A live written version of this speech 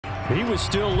He was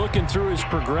still looking through his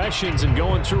progressions and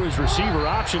going through his receiver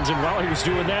options, and while he was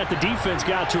doing that, the defense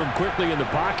got to him quickly in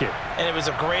the pocket. And it was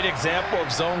a great example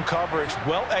of zone coverage.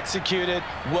 Well executed,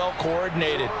 well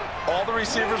coordinated. All the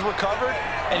receivers were covered,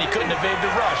 and he couldn't evade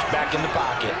the rush back in the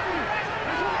pocket.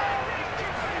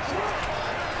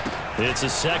 It's a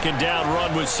second down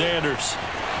run with Sanders.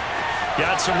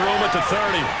 Got some room at the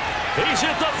 30. He's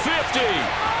at the 50.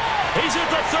 He's at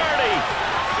the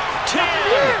 30. 10,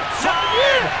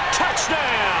 5,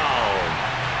 touchdown!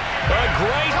 A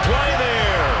great play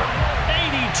there.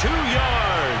 82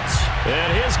 yards. And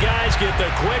his guys get the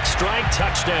quick strike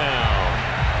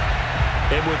touchdown.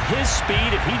 And with his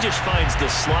speed, if he just finds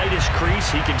the slightest crease,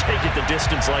 he can take it the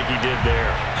distance like he did there.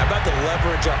 How about the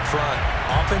leverage up front?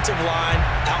 Offensive line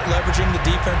out-leveraging the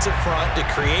defensive front to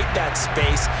create that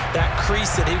space, that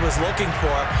crease that he was looking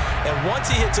for. And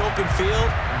once he hits open field,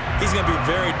 he's going to be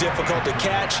very difficult to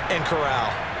catch and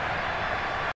corral.